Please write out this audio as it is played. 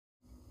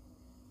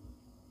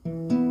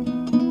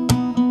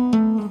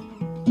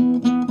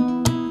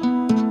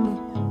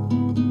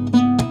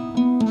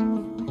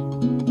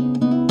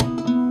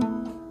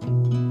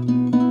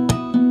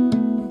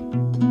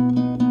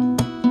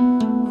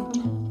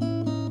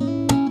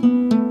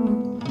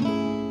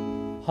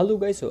Hello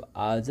guys, so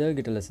आज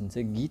guitar lesson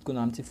चाहिँ गीतको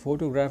नाम चाहिँ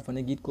फोटोग्राफ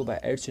भन्ने गीतको बा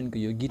एड शेरनको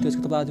यो गीत हो।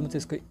 यसको तपाईँ आज म चाहिँ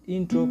यसको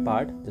इन्ट्रो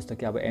पार्ट जस्तो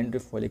कि अब एन्ड्रो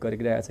फोले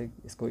गरिरहेको छ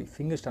यसको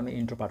फिङ्गर स्टाइलमा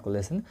इन्ट्रो पार्टको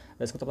लेसन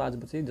र यसको तपाईँ आज म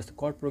चाहिँ जस्तो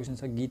कर्ड प्रोग्रेसन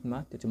छ गीतमा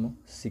त्यो चाहिँ म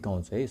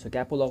सिकाउँछु है। सो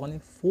क्यापो लगाउने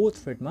 4th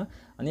फ्रेटमा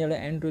अनि एउटा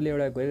एन्ड्रोले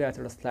एउटा गरिरहेको छ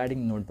एउटा स्लाइडिङ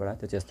नोटबाट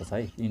त्यो चाहिँ यस्तो छ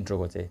है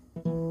इन्ट्रोको चाहिँ।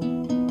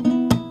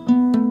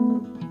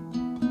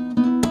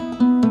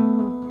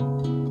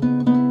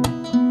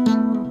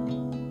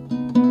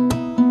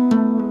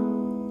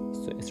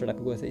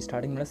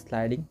 स्टार्टिङबाट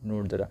स्लाइडिङ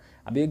नोटद्वारा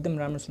अब यो एकदम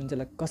राम्रो सुनिन्छ।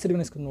 यसलाई कसरी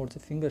गर्ने यसको नोट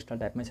चाहिँ फिङ्गर स्टाइल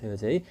टाइपमै छ यो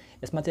चाहिँ।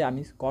 यसमा चाहिँ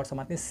हामी कर्ड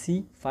समात्ने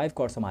C5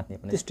 कर्ड समात्ने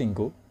पनि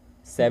स्ट्रिङको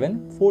 7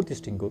 4th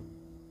स्ट्रिङको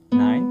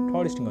 9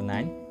 3rd स्ट्रिङको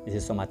 9 यसरी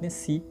समात्ने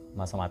C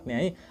मा समात्ने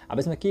है। अब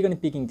यसमा के गर्ने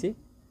पिकिङ चाहिँ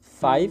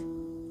 5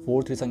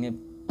 4 3 सँगै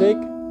पिक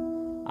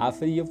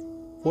आफै यो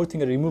 4th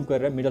फिङ्गर रिमुभ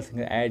गरेर मिडल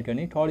फिङ्गर एड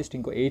गर्ने 3rd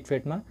स्ट्रिङको 8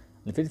 फ्रेटमा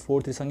अनि फेरि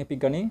 4 3 सँगै पिक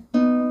गर्ने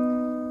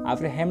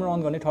आफै ह्यामर अन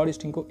गर्ने 3rd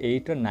स्ट्रिङको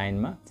 8 र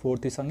 9 मा 4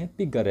 3 सँगै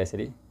पिक गरेर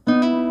यसरी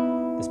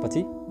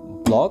त्यसपछि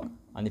ब्लक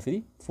अनि फेरि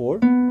 4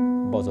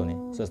 बजाउने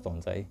जस्तो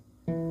हुन्छ है।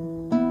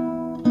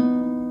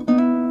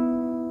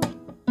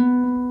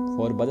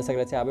 4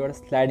 बजाइसकेर चाहिँ अब एउटा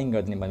स्लाइडिङ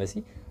गरिदिने भनेपछि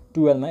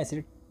 12 मा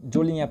यसरी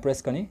जोडले यहाँ प्रेस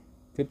गर्ने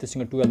 5th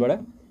स्ट्रिङको 12 बाट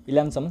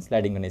 11 सम्म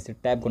स्लाइडिङ गर्ने यसरी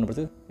ट्याप गर्नुपर्छ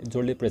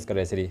जोडले प्रेस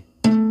गरेर यसरी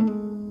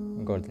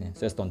गरिदिने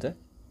जस्तो हुन्छ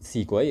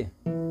C को है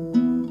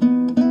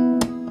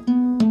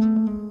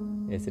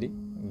यसरी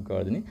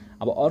गरिदिने।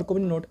 अब अर्को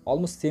पनि नोट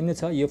अलमोस्ट सेम नै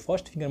छ। यो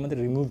फर्स्ट फिङ्गर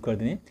मात्रै रिमुभ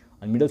गरिदिने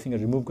अनि मिडल फिङ्गर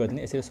रिमुभ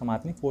गरिदिने यसरी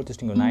समात्ने 4th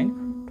स्ट्रिङको 9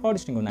 3rd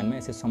स्ट्रिङको 9 मा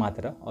यसरी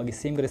समातेर अघि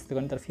सेम गरेर यस्तो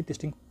गर्ने तर 5th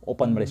स्ट्रिङ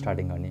ओपनबाट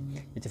स्टार्टिङ गर्ने।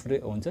 यो चाहिँ फेरि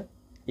हुन्छ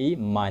ए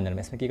माइनरमा।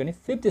 यसमा के गर्ने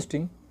 5th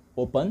स्ट्रिङ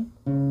ओपन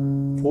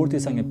 4th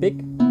सँगै पिक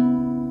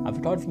अब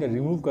 3rd फिङ्गर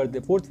रिमुभ गर्दै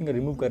 4th फिङ्गर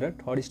रिमुभ गरेर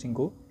 3rd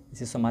स्ट्रिङको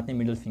यसरी समात्ने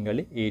मिडल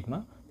फिङ्गरले 8 मा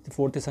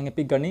 4th सँगै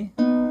पिक गर्ने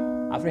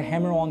आफै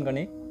ह्यामर अन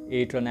गर्ने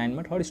 8 र 9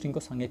 मा 3rd स्ट्रिङको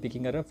सँगै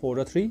पिकिङ गरेर 4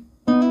 र 3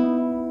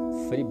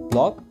 फेरि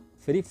ब्लक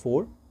फेरि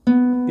 4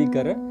 पिक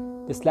गरेर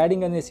त्यो स्लाइडिङ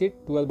गर्ने यसरी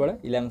 12 बाट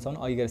 11 सम्म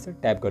अघि गरेर यसरी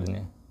ट्याप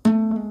गरिदिने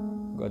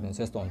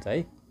यस्तो हुन्छ है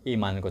ए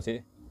मानेको चाहिँ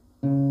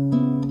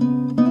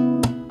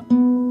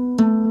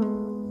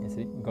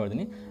यसरी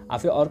गरिदिने।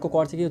 आफै अर्को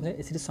कर्ड चाहिँ के हुन्छ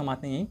यसरी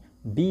समात्ने यहीँ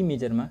बी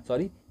मेजरमा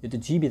सरी यो त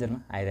जी मेजरमा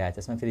आइरहेको छ।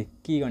 यसमा फेरि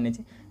के गर्ने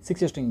चाहिँ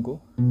 6th स्ट्रिङको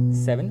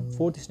 7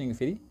 4th स्ट्रिङको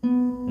फेरि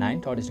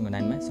 9 3rd स्ट्रिङको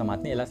 9 मा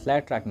समात्ने यसलाई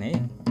फ्ल्याट राख्ने है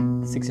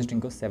 6th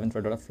स्ट्रिङको 7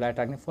 फ्रेटबाट फ्ल्याट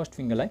राख्ने फर्स्ट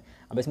फिङ्गरलाई।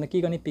 अब यसमा के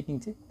गर्ने पिकिङ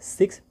चाहिँ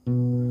 6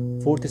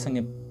 4th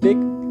सँगै पिक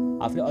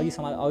आफूले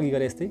अघि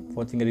गरे यस्तै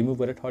 4th फिङ्गर रिमुभ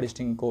गरेर 3rd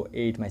स्ट्रिङको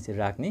 8 मा यसरी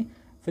राख्ने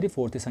फेरि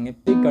 4th सँगै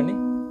पिक गर्ने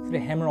फेरि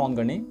ह्यामर अन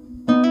गर्ने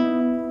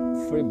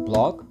फेरि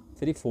ब्लक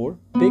फेरि 4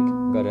 पिक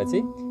गरेर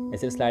चाहिँ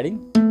यसरी स्लाइडिङ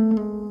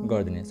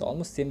गरिदिने। सो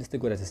अलमोस्ट सेम जस्तै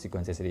गइरहेको छ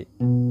सिक्वेन्स यसरी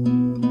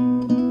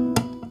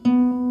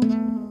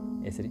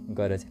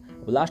गरेर चाहिँ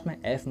अब लास्टमा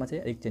एफमा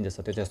चाहिँ अलिक चेन्जेस छ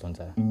त्यो चाहिँ यस्तो हुन्छ।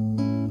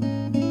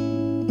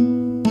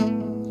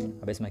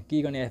 अब यसमा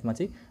के गर्ने एफमा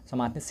चाहिँ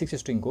समात्ने 6th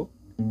स्ट्रिङको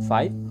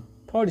 5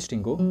 3rd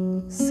स्ट्रिङको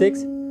 6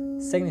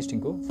 2nd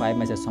स्ट्रिङको 5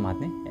 मा चाहिँ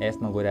समात्ने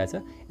एफमा गइरहेछ।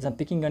 यसमा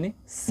पिकिङ गर्ने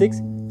 6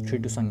 3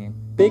 2 सँगै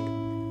पिक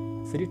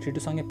फेरि 3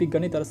 2 सँगै पिक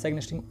गर्ने तर 2nd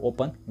स्ट्रिङ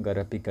ओपन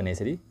गरेर पिक गर्ने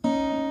यसरी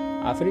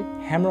आफै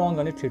ह्यामर अन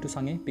गर्ने 3 2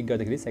 सँगै पिक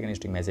गर्दाखेरि 2nd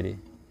स्ट्रिङमा यसरी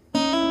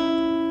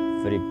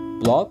फेरि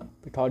ब्लक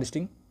 3rd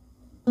स्ट्रिङ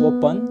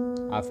ओपन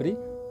आफै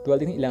 12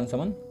 देखि 11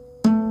 सम्म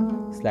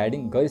स्लाइडिङ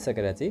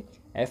गरिसकेर चाहिँ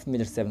एफ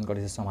मेजर 7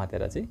 गरेर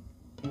समातेर चाहिँ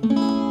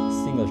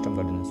सिङ्गल स्ट्रम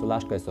गरिदिनु। सो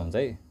लास्टको यस्तो हुन्छ है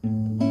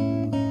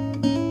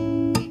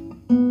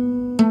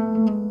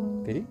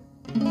फेरि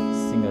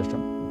सिङ्गल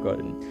स्ट्रम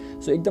गरिदिनु।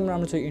 सो एकदम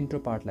राम्रो छ इन्ट्रो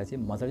पार्टलाई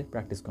चाहिँ मजाले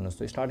प्र्याक्टिस गर्नुहोस्।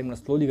 सो स्टार्टिङमा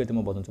स्लोली गर्दै म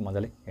बजाउँछु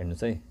मजाले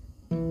हेर्नुहोस् है।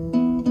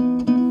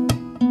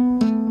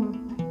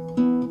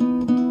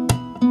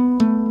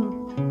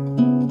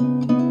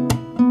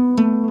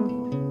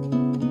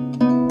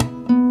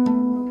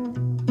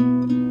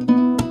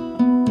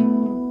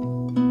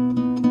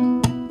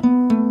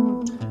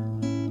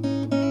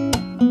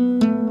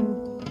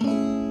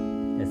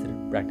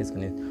 प्र्याक्टिस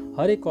गर्ने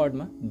हरेक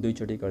कर्डमा 2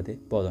 चोटि गर्दै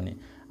बजाउने।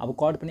 अब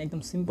कर्ड पनि एकदम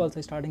सिम्पल छ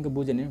स्टार्टिङको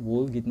बुझ्यो भने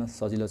होल गीतमा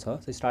सजिलो छ।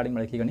 सो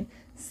स्टार्टिङबाट के गर्ने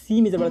सी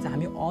मेजरबाट चाहिँ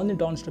हामी on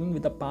down storming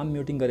with the palm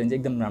म्युटिङ गऱ्यो भने चाहिँ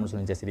एकदम राम्रो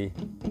सुनिन्छ यसरी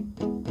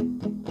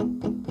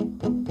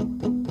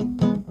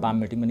पाम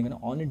म्युटिङ पनि गर्ने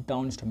अन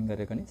डाउन स्ट्रमिङ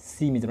गरेर गर्ने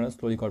सी मेजरबाट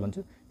स्लोली कर्ड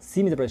भन्छु सी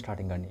मेजरबाट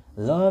स्टार्टिङ गर्ने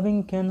loving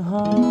can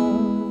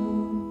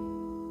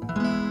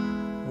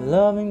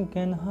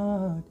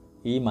hurt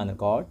A minor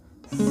chord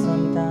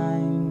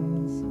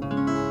sometimes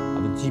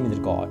अब जी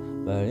major chord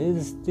but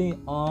it's the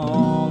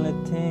only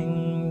thing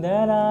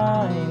that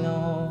I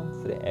know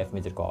for the F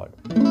major chord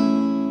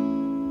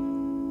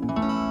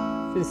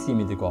for the C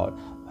major chord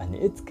when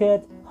it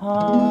gets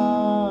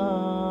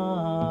hard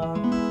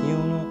you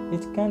know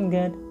it can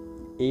get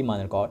A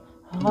minor chord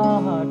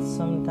hard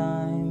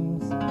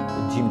sometimes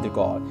the G major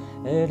chord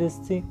it is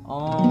the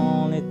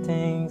only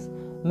things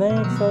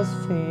makes us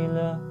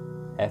feel a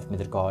F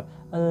major chord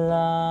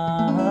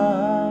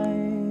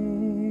alive।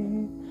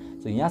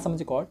 so यहाँसम्म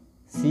चाहिँ chord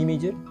C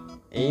major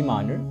A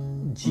minor,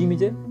 G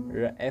major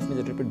र F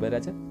major repeat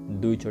भइरहेछ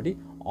 2 चोटि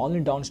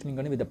only down streaming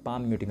गर्ने with the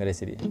palm म्युटिङ गरेर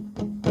यसरी।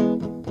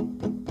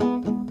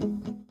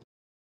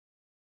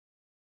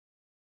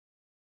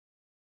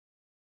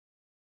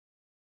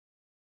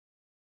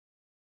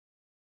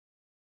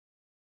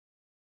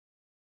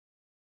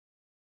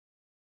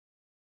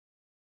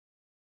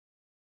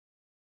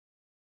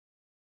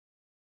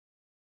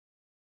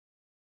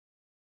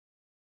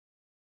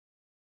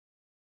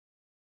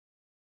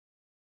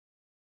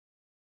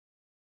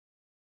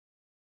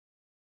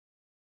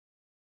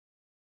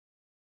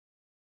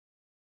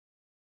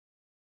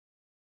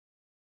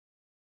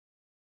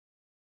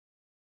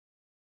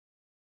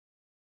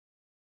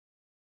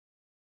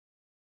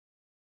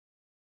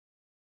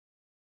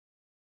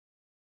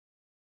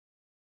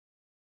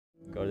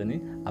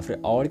 गर्दैन after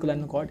अगाडिको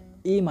लाइनमा कर्ड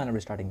ए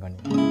माइनरबाट स्टार्टिङ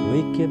गर्ने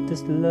we keep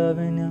this love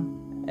in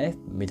F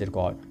major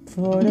chord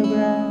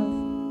photograph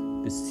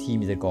the C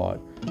major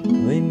chord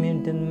we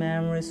maintain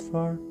memories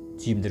for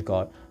G major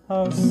chord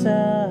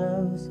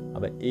ourselves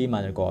अब ए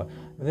minor chord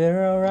where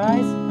our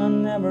eyes are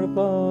never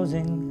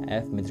closing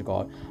F major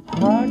chord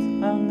hearts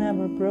are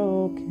never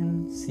broken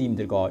C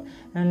major chord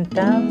and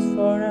time's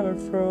forever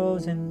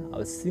frozen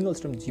अब single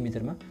स्ट्रम G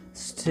major मा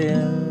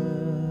still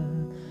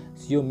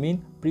so यो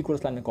main pre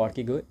coarse लाइनमा chord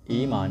के गयो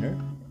ए minor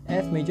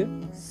F major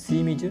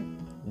C major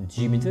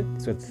G major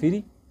त्यसको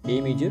फेरि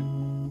ए major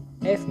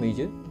F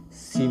major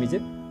C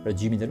major र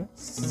G major मा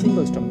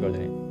सिंगल स्ट्रम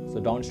गर्दैन सो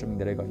डाउन स्ट्रमिङ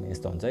धेरै गर्ने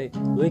यस्तो हुन्छ है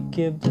we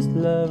keep this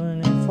love in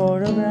a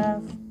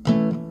photograph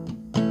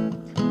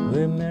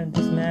we made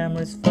these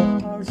memories for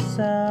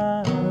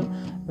ourselves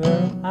where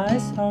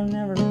eyes are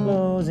never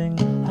closing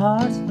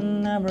hearts are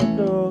never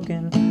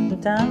broken the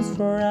time's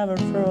forever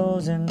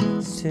frozen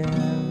still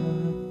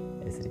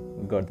यसरी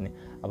गर्दिने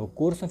अब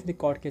कोर्समा फेरि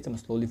chord के छ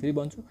म स्लोली फेरि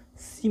भन्छु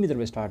सी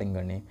मेजरबाट स्टार्टिङ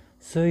गर्ने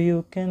so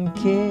you can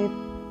keep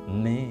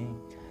me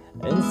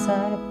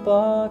inside a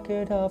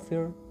pocket of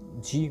your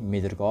G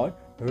major chord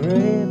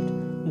ripped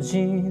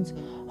jeans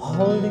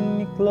holding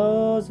me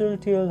closer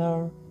till our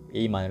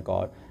A minor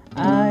chord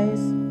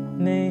eyes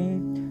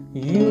made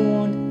you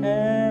won't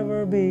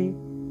ever be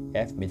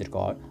F major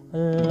chord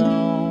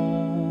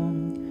alone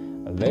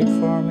wait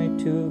for me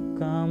to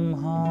come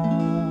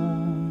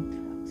home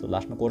so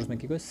last ma chorus ma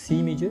ke gayo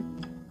C major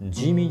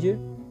G major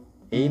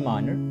A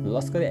minor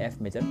plus gare F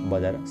major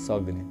बजाएर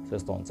सक्दिने so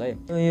यस्तो हुन्छ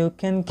है you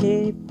can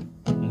keep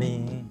me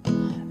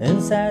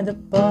inside the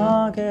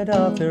pocket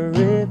of your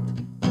ripped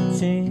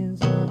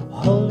jeans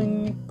holding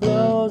me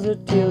closer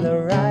till the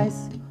rise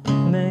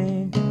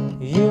made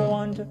you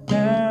want to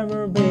ever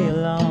be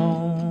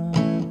alone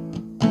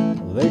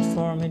wait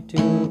for me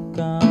to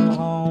come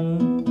home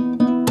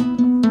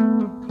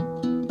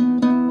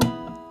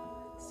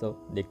so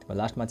लेख्नुमा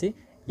लास्टमा चाहिँ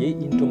यही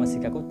इन्ट्रोमा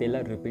सिकाएको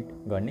त्यसलाई repeat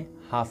गर्ने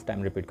half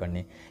time repeat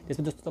गर्ने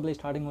त्यसमा जस्तो तपाईँले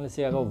स्टार्टिङमा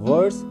सिकाएको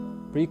वर्ड्स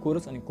प्री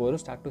कोरस अनि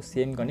कोरस टाक्टो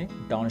सेम गर्ने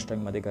डाउन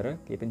स्ट्रमिङ मात्रै गरेर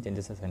केही पनि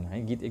चेन्जेस छैन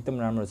है गीत एकदम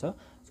राम्रो छ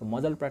सो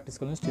मजाले प्र्याक्टिस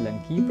गर्नुहोस् still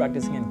and keep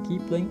practising and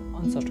keep playing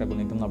unsubscribe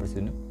गर्नु एकदम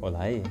नबिर्सिदिनु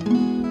होला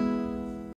है